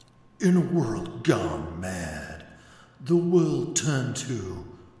In a world gone mad, the world turned to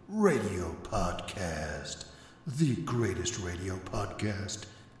Radio Podcast, the greatest radio podcast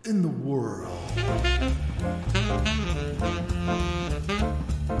in the world.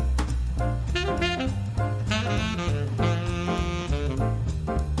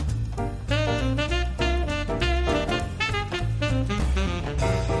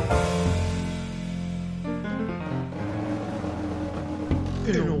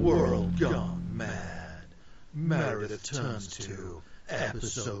 In a world gone mad, Meredith turns to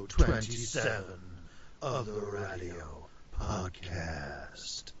episode 27 of the Radio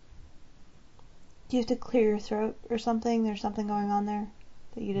Podcast. Do you have to clear your throat or something? There's something going on there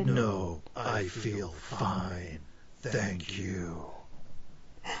that you didn't? No, I feel fine. Thank you.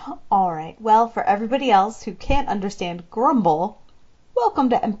 All right. Well, for everybody else who can't understand grumble,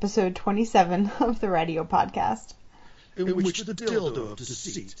 welcome to episode 27 of the Radio Podcast. In which the dildo of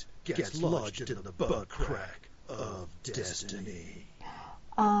deceit gets lodged in the butt crack of destiny.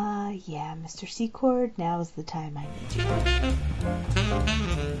 Yeah, Mr. Secord, now's the time I need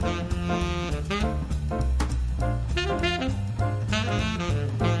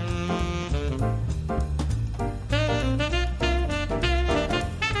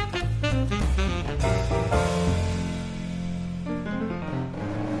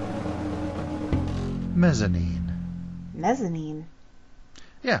Mezzanine. Mezzanine.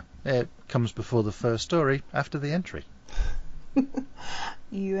 Yeah, it comes before the first story, after the entry.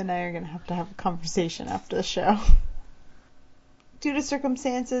 You and I are going to have a conversation after the show. Due to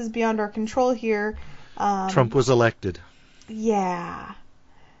circumstances beyond our control here... Trump was elected. Yeah.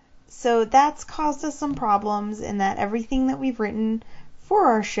 So that's caused us some problems in that everything that we've written for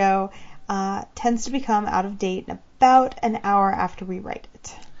our show tends to become out of date about an hour after we write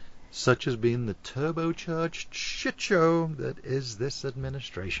it. Such has been the turbocharged shit show that is this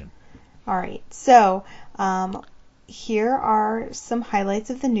administration. All right, so here are some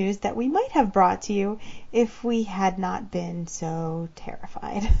highlights of the news that we might have brought to you if we had not been so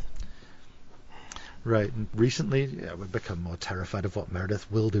terrified. Right, and recently we've become more terrified of what Meredith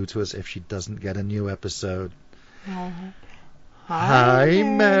will do to us if she doesn't get a new episode. Hi,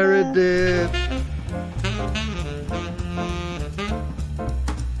 Meredith.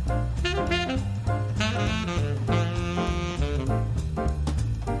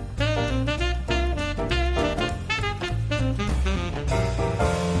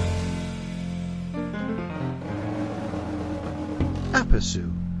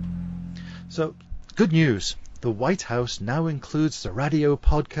 Apasoo. So, good news. The White House now includes the Radio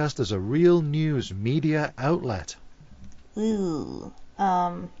Podcast as a real news media outlet. Ooh.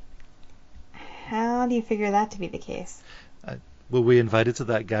 How do you figure that to be the case? Were we invited to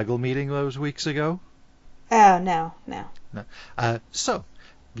that gaggle meeting those weeks ago? Oh, no. So,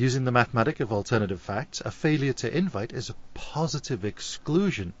 using the mathematic of alternative facts, a failure to invite is a positive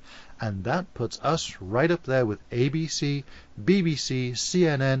exclusion, and that puts us right up there with ABC, BBC,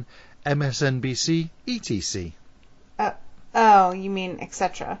 CNN, MSNBC, etc. Oh, you mean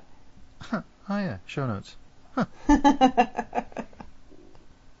etc. Huh. Oh yeah, show notes. Huh.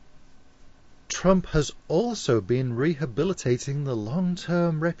 Trump has also been rehabilitating the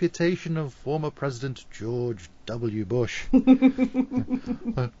long-term reputation of former President George W. Bush.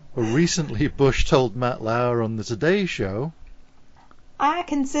 Recently, Bush told Matt Lauer on the Today Show, I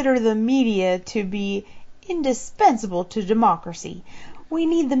consider the media to be indispensable to democracy. We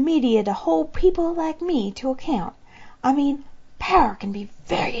need the media to hold people like me to account. I mean, power can be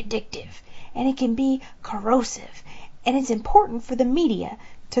very addictive, and it can be corrosive, and it's important for the media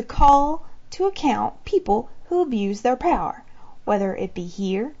to call to account people who abuse their power, whether it be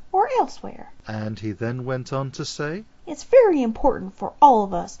here or elsewhere. And he then went on to say, it's very important for all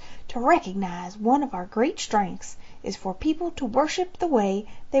of us to recognize one of our great strengths is for people to worship the way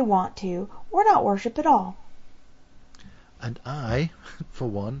they want to or not worship at all. And I, for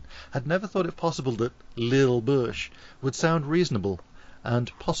one, had never thought it possible that Lil Bush would sound reasonable and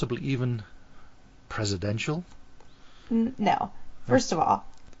possibly even presidential. No. First of all,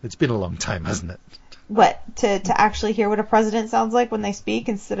 it's been a long time, hasn't it? What, to actually hear what a president sounds like when they speak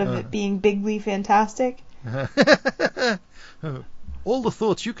instead of it being bigly fantastic? All the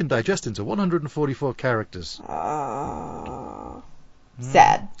thoughts you can digest into 144 characters.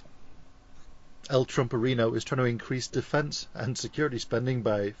 Sad. El Trumperino is trying to increase defense and security spending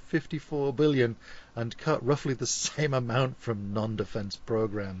by $54 billion and cut roughly the same amount from non-defense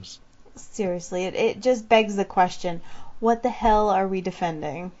programs. Seriously, it just begs the question, what the hell are we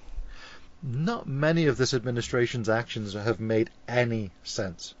defending? Not many of this administration's actions have made any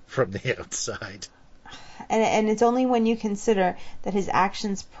sense from the outside. And it's only when you consider that his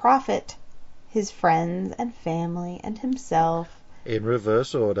actions profit his friends and family and himself, in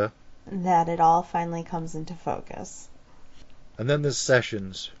reverse order, that it all finally comes into focus. And then there's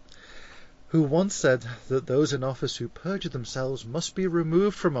Sessions, who once said that those in office who perjure themselves must be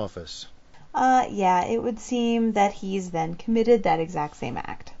removed from office. Yeah, it would seem that he's then committed that exact same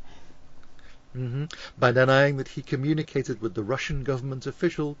act. By denying that he communicated with the Russian government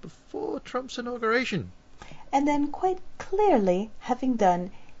official before Trump's inauguration. And then quite clearly having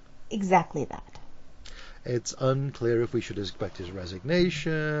done exactly that. It's unclear if we should expect his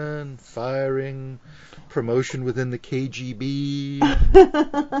resignation, firing, promotion within the KGB.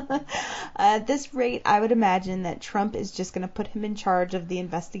 At this rate, I would imagine that Trump is just going to put him in charge of the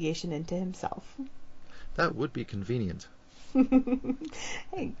investigation into himself. That would be convenient.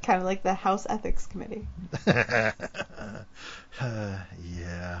 Hey, kind of like the House Ethics Committee. Yeah.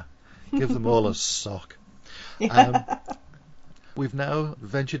 Give them all a sock. We've now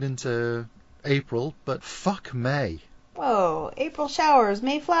ventured into April, but fuck May. Whoa, April showers,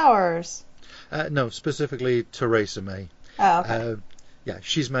 May flowers. No, specifically Theresa May. Oh, okay. Yeah,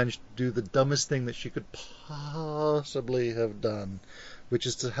 she's managed to do the dumbest thing that she could possibly have done, which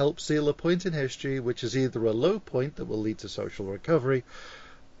is to help seal a point in history, which is either a low point that will lead to social recovery,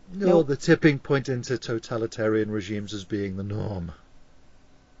 or the tipping point into totalitarian regimes as being the norm.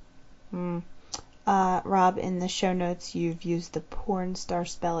 Rob, in the show notes, you've used the porn star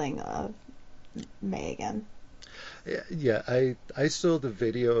spelling of May again. Yeah, I saw the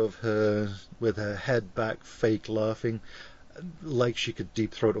video of her with her head back, fake laughing, like she could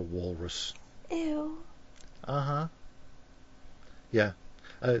deep throat a walrus. Ew. Uh-huh. Yeah.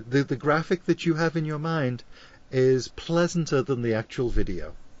 The graphic that you have in your mind is pleasanter than the actual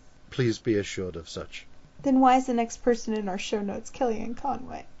video. Please be assured of such. Then why is the next person in our show notes Kellyanne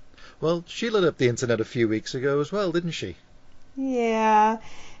Conway? Well, she lit up the internet a few weeks ago as well, didn't she? Yeah.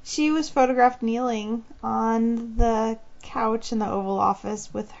 She was photographed kneeling on the couch in the Oval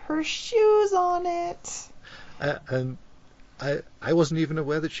Office with her shoes on it. And I wasn't even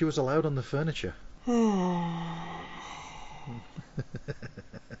aware that she was allowed on the furniture.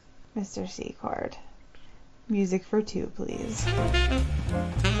 Mr. Secord. Music for two, please.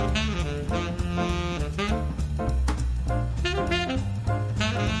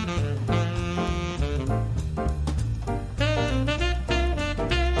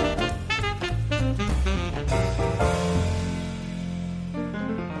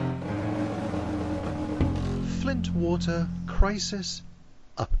 Flint water crisis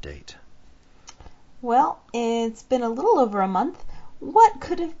update. Well, it's been a little over a month. What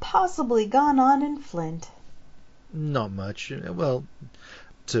could have possibly gone on in Flint? Not much. Well,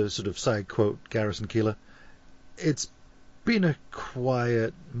 to sort of side quote Garrison Keillor, it's been a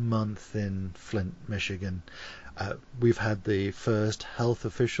quiet month in Flint, Michigan. We've had the first health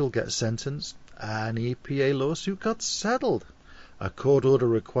official get sentenced. An EPA lawsuit got settled. A court order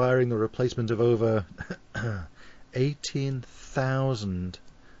requiring the replacement of over 18,000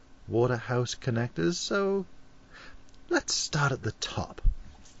 water house connectors. So let's start at the top.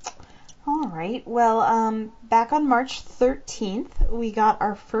 All right. Well, back on March 13th, we got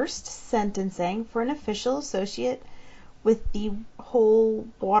our first sentencing for an official associate with the whole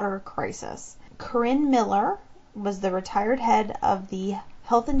water crisis. Corinne Miller was the retired head of the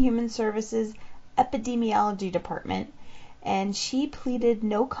Health and Human Services Epidemiology Department, and she pleaded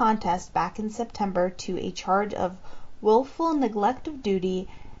no contest back in September to a charge of willful neglect of duty,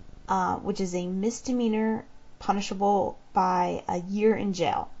 which is a misdemeanor punishable by a year in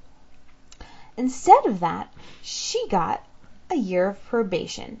jail. Instead of that, she got a year of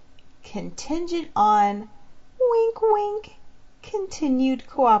probation, contingent on, wink wink, continued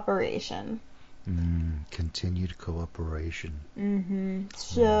cooperation. Continued cooperation.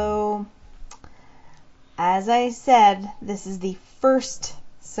 So, as I said, this is the first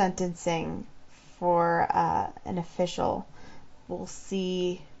sentencing for an official. We'll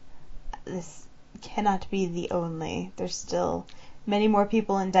see. This cannot be the only. There's still many more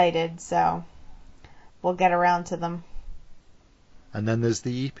people indicted, so we'll get around to them. And then there's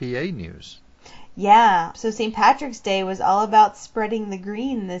the EPA news. Yeah, so St. Patrick's Day was all about spreading the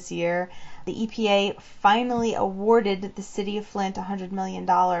green this year. The EPA finally awarded the city of Flint $100 million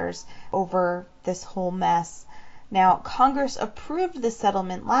over this whole mess. Now, Congress approved the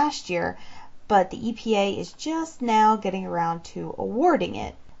settlement last year, but the EPA is just now getting around to awarding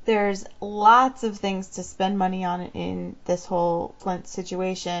it. There's lots of things to spend money on in this whole Flint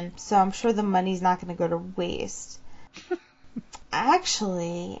situation, so I'm sure the money's not going to go to waste.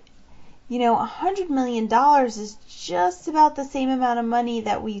 Actually, $100 million is just about the same amount of money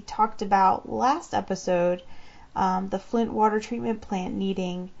that we talked about last episode, the Flint water treatment plant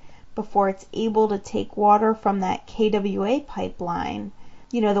needing before it's able to take water from that KWA pipeline.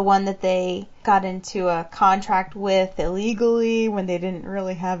 The one that they got into a contract with illegally when they didn't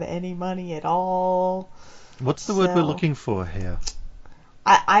really have any money at all. What's the word we're looking for here?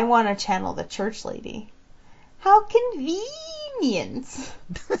 I want to channel the church lady. How convenient.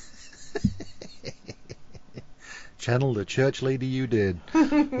 Channel the church lady you did.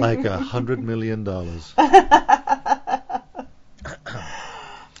 Like $100 million. Not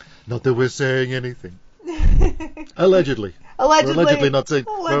that we're saying anything. Allegedly. We're allegedly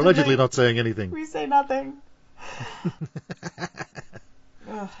not saying anything. We say nothing.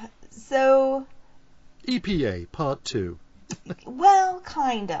 So... EPA, Part 2. Well,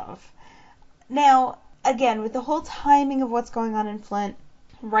 kind of. Now, again, with the whole timing of what's going on in Flint,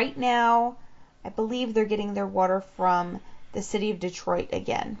 right now, I believe they're getting their water from the city of Detroit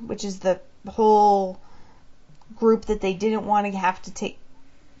again, which is the whole group that they didn't want to have to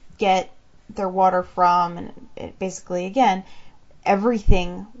get their water from. And it basically, again,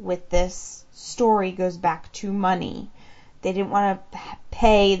 everything with this story goes back to money. They didn't want to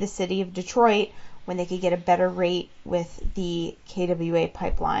pay the city of Detroit when they could get a better rate with the KWA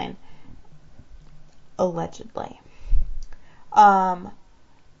pipeline, allegedly.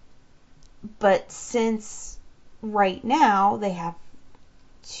 But since right now they have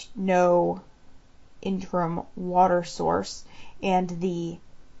no interim water source, and the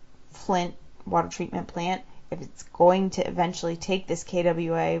Flint water treatment plant, if it's going to eventually take this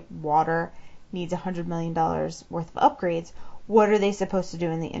KWA water, needs $100 million worth of upgrades, what are they supposed to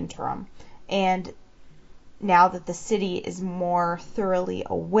do in the interim? And now that the city is more thoroughly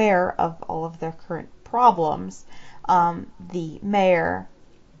aware of all of their current problems, the mayor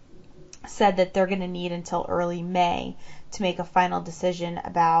said that they're going to need until early May to make a final decision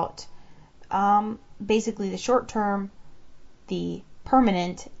about basically the short term, the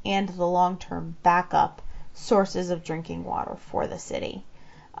permanent, and the long term backup sources of drinking water for the city.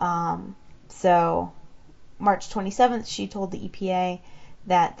 So March 27th, she told the EPA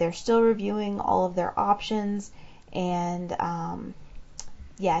that they're still reviewing all of their options, and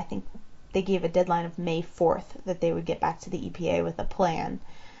I think they gave a deadline of May 4th that they would get back to the EPA with a plan.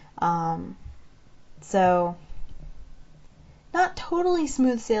 So not totally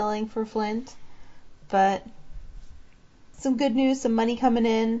smooth sailing for Flint, but some good news, some money coming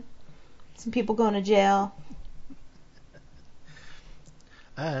in, some people going to jail.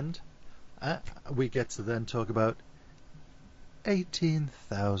 And we get to then talk about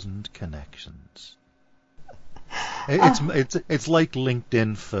 18,000 connections. It's like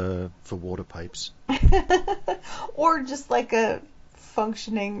LinkedIn for water pipes. Or just like a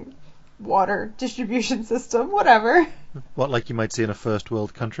functioning water distribution system, whatever. What, like you might see in a first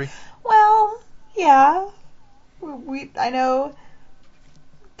world country? Well, yeah. I know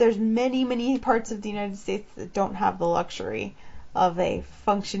there's many parts of the United States that don't have the luxury of a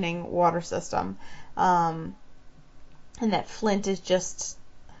functioning water system. And that Flint is just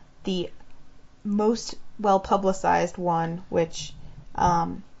the most well-publicized one, which,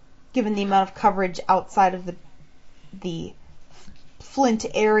 given the amount of coverage outside of the Flint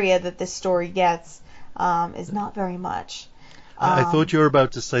area that this story gets, is not very much. I thought you were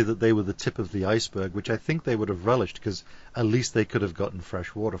about to say that they were the tip of the iceberg, which I think they would have relished, because at least they could have gotten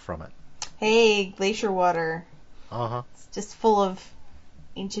fresh water from it. Hey, glacier water. Uh-huh. It's just full of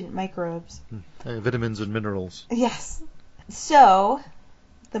ancient microbes. Vitamins and minerals. Yes. So,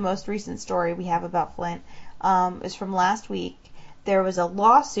 the most recent story we have about Flint is from last week. There was a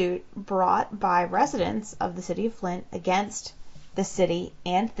lawsuit brought by residents of the city of Flint against the city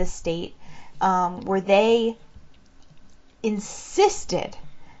and the state, where they insisted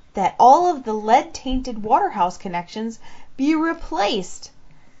that all of the lead-tainted waterhouse connections be replaced.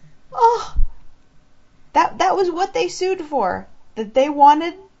 Oh, that was what they sued for. That they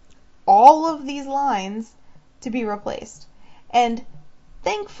wanted all of these lines to be replaced. And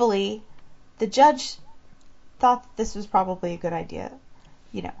thankfully, the judge thought that this was probably a good idea.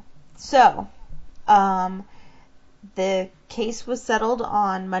 So, the case was settled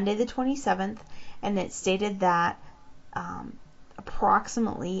on Monday the 27th, and it stated that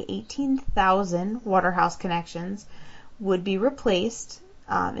approximately 18,000 waterhouse connections would be replaced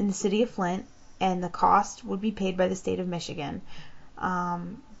in the city of Flint, and the cost would be paid by the state of Michigan.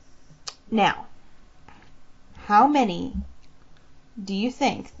 Now, how many do you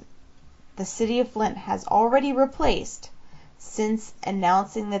think the city of Flint has already replaced since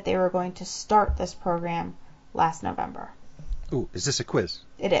announcing that they were going to start this program last November? Ooh, is this a quiz?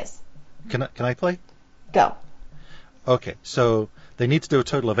 It is. Can I play? Go. Okay, so they need to do a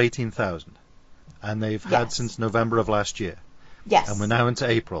total of 18,000, and they've had Yes. since November of last year, Yes. and we're now into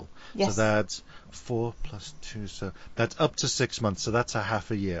April. Yes. So that's 4 plus 2, so that's up to 6 months. So that's a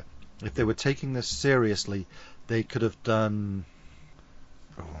half a year. If they were taking this seriously, they could have done.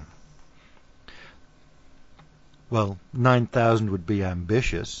 Well, 9,000 would be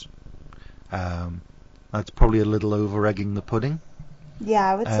ambitious. That's probably a little over egging the pudding. Yeah,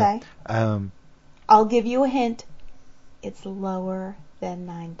 I would say. Um, I'll give you a hint. It's lower than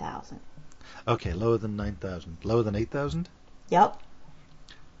 9,000. okay, lower than 9,000. Lower than 8,000? Yep.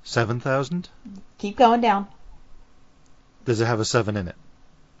 7,000? Keep going down. Does it have a 7 in it?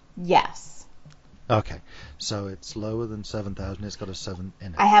 Yes. Okay, so it's lower than 7,000. It's got a 7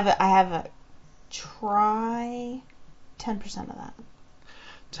 in it. I have a try 10% of that.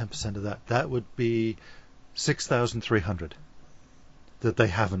 10% of that. That would be 6,300 that they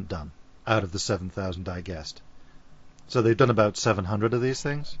haven't done out of the 7,000 I guessed. So they've done about 700 of these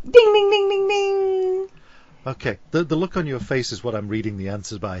things? Ding, ding, ding, ding, ding. Okay, the look on your face is what I'm reading the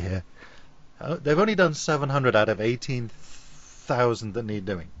answers by here. They've only done 700 out of 18,000 that need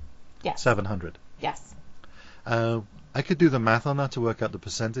doing. Yes. 700. Yes. I could do the math on that to work out the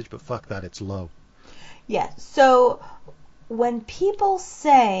percentage, but fuck that, it's low. Yeah. So when people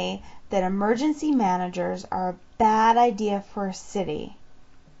say that emergency managers are a bad idea for a city,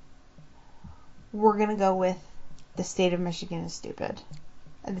 we're going to go with the state of Michigan is stupid.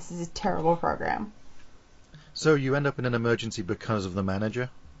 And this is a terrible program. So you end up in an emergency because of the manager?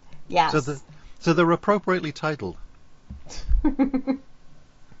 Yes. So they're appropriately titled.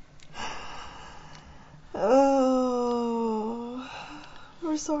 Oh,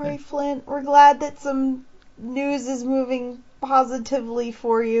 we're sorry, Flint. We're glad that some news is moving positively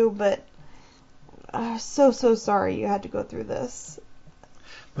for you, but so sorry you had to go through this.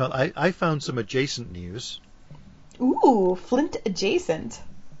 Well, I found some adjacent news. Ooh, Flint adjacent.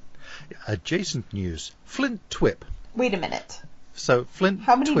 Adjacent news. Flint TWIP. Wait a minute. So Flint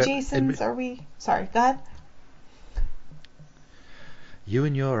How many TWIP Jasons are we? Sorry, go ahead. You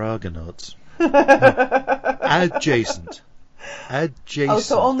and your Argonauts. Adjacent. Adjacent. Oh,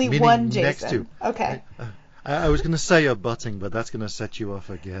 so only meaning one next Jason. to. Okay. I was going to say abutting, but that's going to set you off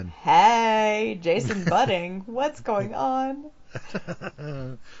again. Hey, Jason Budding. What's going on?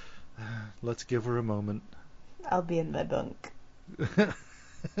 Let's give her a moment. I'll be in my bunk.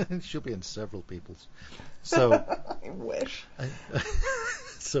 She'll be in several people's. So I wish.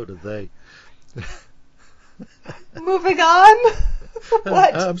 So do they. Moving on.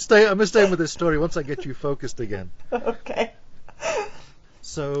 What? I'm staying with this story once I get you focused again. Okay.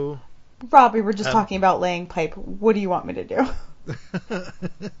 So, Robbie, we're just talking about laying pipe. What do you want me to do?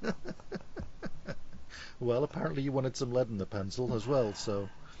 well, apparently you wanted some lead in the pencil as well, so.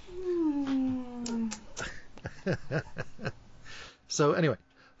 So anyway,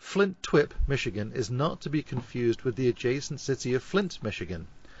 Flint TWIP, Michigan is not to be confused with the adjacent city of Flint, Michigan.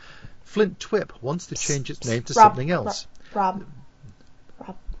 Flint TWIP wants to change its name to something else. Rob.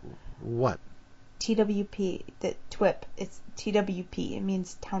 What? TWP, the TWIP. It's TWP. It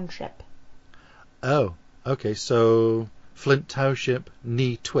means township. Oh, okay. So Flint Township,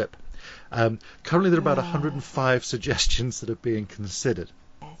 knee TWIP. Currently, there are about 105 suggestions that are being considered.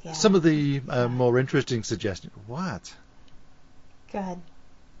 Yeah. Some of the more interesting suggestions. What? Go ahead.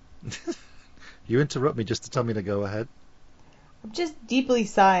 You interrupt me just to tell me to go ahead. I'm just deeply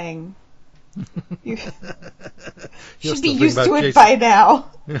sighing. You You're should be still used to thinking it about by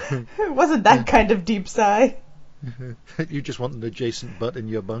now. It wasn't that kind of deep sigh. You just want an adjacent butt in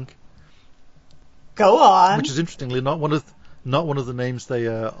your bunk, Go on. which is interestingly not one of the names they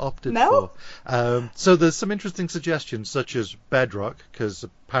opted No? for. So there's some interesting suggestions, such as bedrock, because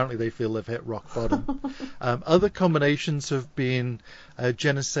apparently they feel they've hit rock bottom. Other combinations have been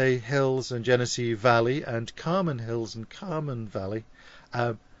Genesee Hills and Genesee Valley, and Carmen Hills and Carmen Valley.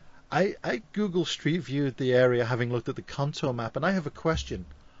 I Google Street Viewed the area, having looked at the contour map, and I have a question.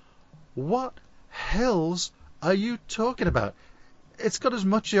 What hills are you talking about? It's got as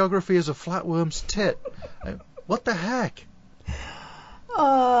much geography as a flatworm's tit. What the heck?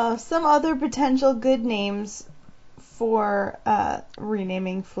 Some other potential good names for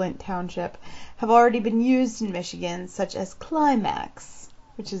renaming Flint Township have already been used in Michigan, such as Climax,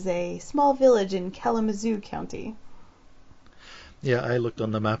 which is a small village in Kalamazoo County. Yeah, I looked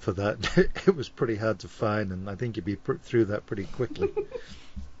on the map for that. It was pretty hard to find, and I think you'd be through that pretty quickly.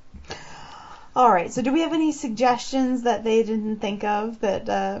 All right, so do we have any suggestions that they didn't think of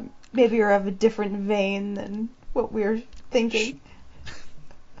that maybe are of a different vein than what we're thinking?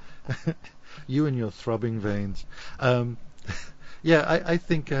 You and your throbbing veins. Yeah, I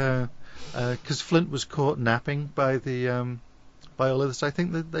think because Flint was caught napping by all of this. I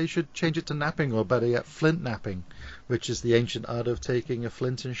think that they should change it to napping, or better yet, flint napping, which is the ancient art of taking a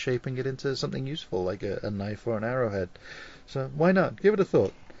flint and shaping it into something useful, like a knife or an arrowhead. So why not? Give it a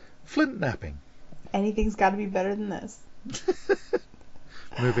thought. Flint napping. Anything's got to be better than this.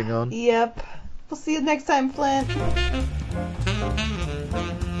 Moving on. Yep. We'll see you next time, Flint.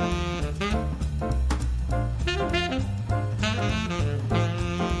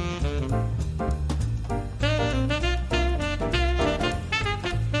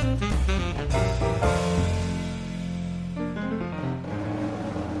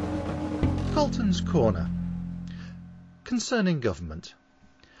 Colton's Corner. Concerning government.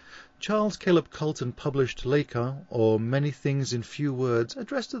 Charles Caleb Colton published Laika, or Many Things in Few Words,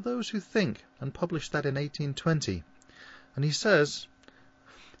 addressed to those who think, and published that in 1820. And he says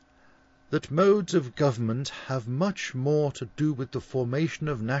that modes of government have much more to do with the formation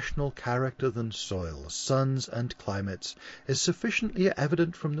of national character than soil, suns, and climates, is sufficiently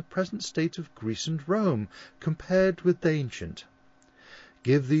evident from the present state of Greece and Rome, compared with the ancient.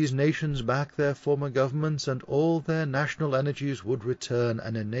 Give these nations back their former governments, and all their national energies would return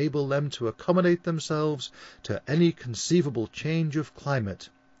and enable them to accommodate themselves to any conceivable change of climate.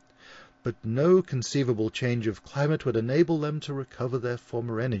 But no conceivable change of climate would enable them to recover their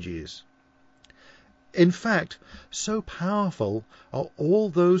former energies. In fact, so powerful are all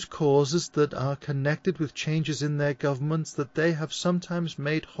those causes that are connected with changes in their governments that they have sometimes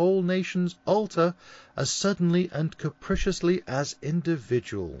made whole nations alter as suddenly and capriciously as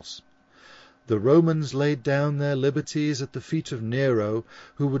individuals. The Romans laid down their liberties at the feet of Nero,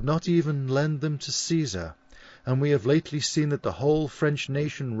 who would not even lend them to Caesar, and we have lately seen that the whole French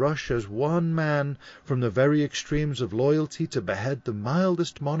nation rush as one man from the very extremes of loyalty to behead the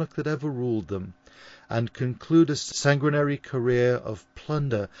mildest monarch that ever ruled them, and conclude a sanguinary career of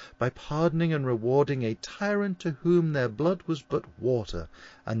plunder by pardoning and rewarding a tyrant to whom their blood was but water,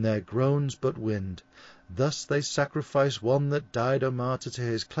 and their groans but wind. Thus they sacrificed one that died a martyr to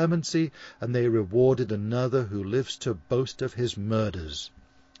his clemency, and they rewarded another who lives to boast of his murders.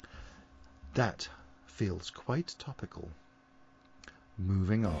 That feels quite topical.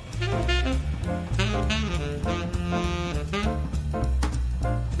 Moving on.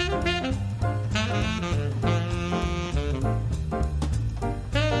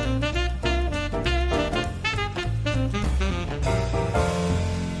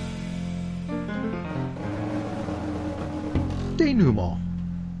 Denouement.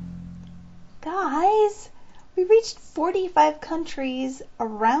 Guys, we reached 45 countries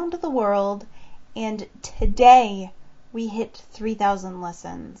around the world, and today we hit 3,000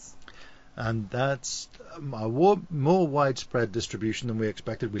 listens. And that's a more widespread distribution than we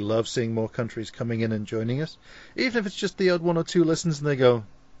expected. We love seeing more countries coming in and joining us, even if it's just the odd one or two listens and they go,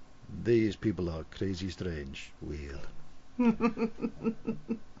 these people are crazy, strange, weird.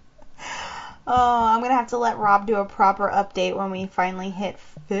 Oh, I'm going to have to let Rob do a proper update when we finally hit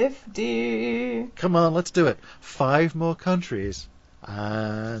 50. Come on, let's do it. 5 more countries,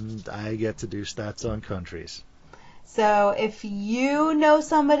 and I get to do stats on countries. So if you know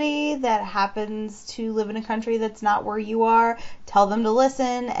somebody that happens to live in a country that's not where you are, tell them to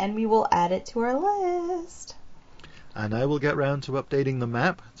listen, and we will add it to our list. And I will get round to updating the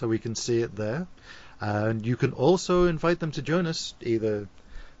map so we can see it there. And you can also invite them to join us, either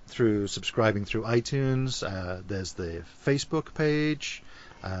through subscribing through iTunes. There's the Facebook page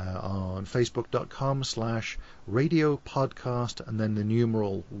on facebook.com/radiopodcast and then the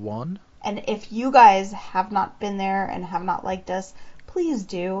numeral 1. And if you guys have not been there and have not liked us, please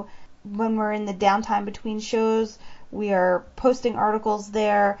do. When we're in the downtime between shows, we are posting articles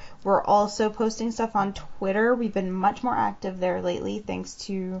there. We're also posting stuff on Twitter. We've been much more active there lately, thanks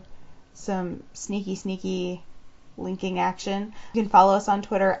to some sneaky linking action. You can follow us on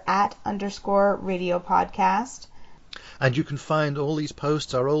Twitter @_radiopodcast. And you can find all these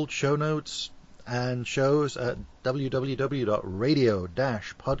posts, our old show notes and shows at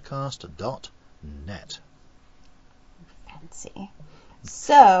www.radio-podcast.net. Fancy.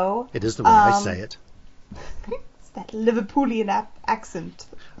 So... It is the way I say it. It's that Liverpoolian accent.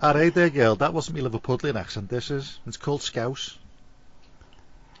 All right there, girl. That wasn't my Liverpoolian accent, this is. It's called Scouse.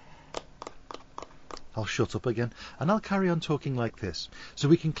 I'll shut up again, and I'll carry on talking like this, so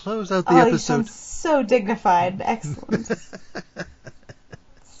we can close out the episode. You sound so dignified. Excellent.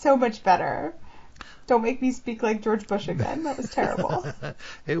 So much better. Don't make me speak like George Bush again. That was terrible.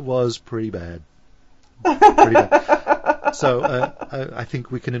 It was pretty bad. Pretty bad. So I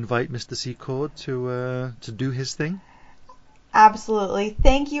think we can invite Mr. Secord to do his thing. Absolutely.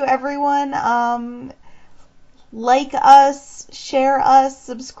 Thank you, everyone. like us, share us,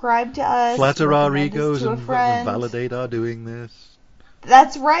 subscribe to us, Flatter our recommend us egos to a and friend. validate our doing this.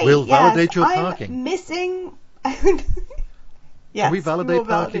 That's right. We'll yes. validate your I'm parking. missing. Yes, Can we validate will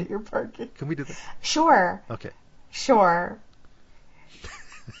parking? validate your parking. Can we do that? Sure. Okay. Sure.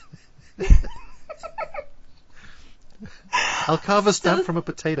 I'll carve a stamp from a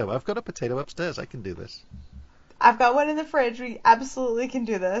potato. I've got a potato upstairs. I can do this. I've got one in the fridge. We absolutely can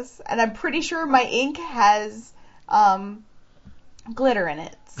do this. And I'm pretty sure my ink has glitter in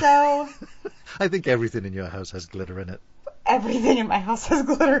it. So I think everything in your house has glitter in it. everything in my house has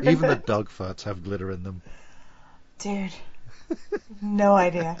glitter in Even the it. dog farts have glitter in them. Dude, no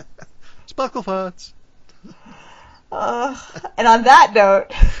idea. Sparkle farts. And on that note,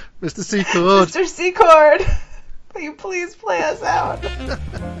 Mr. Secord. Mr. Secord, will you please play us out?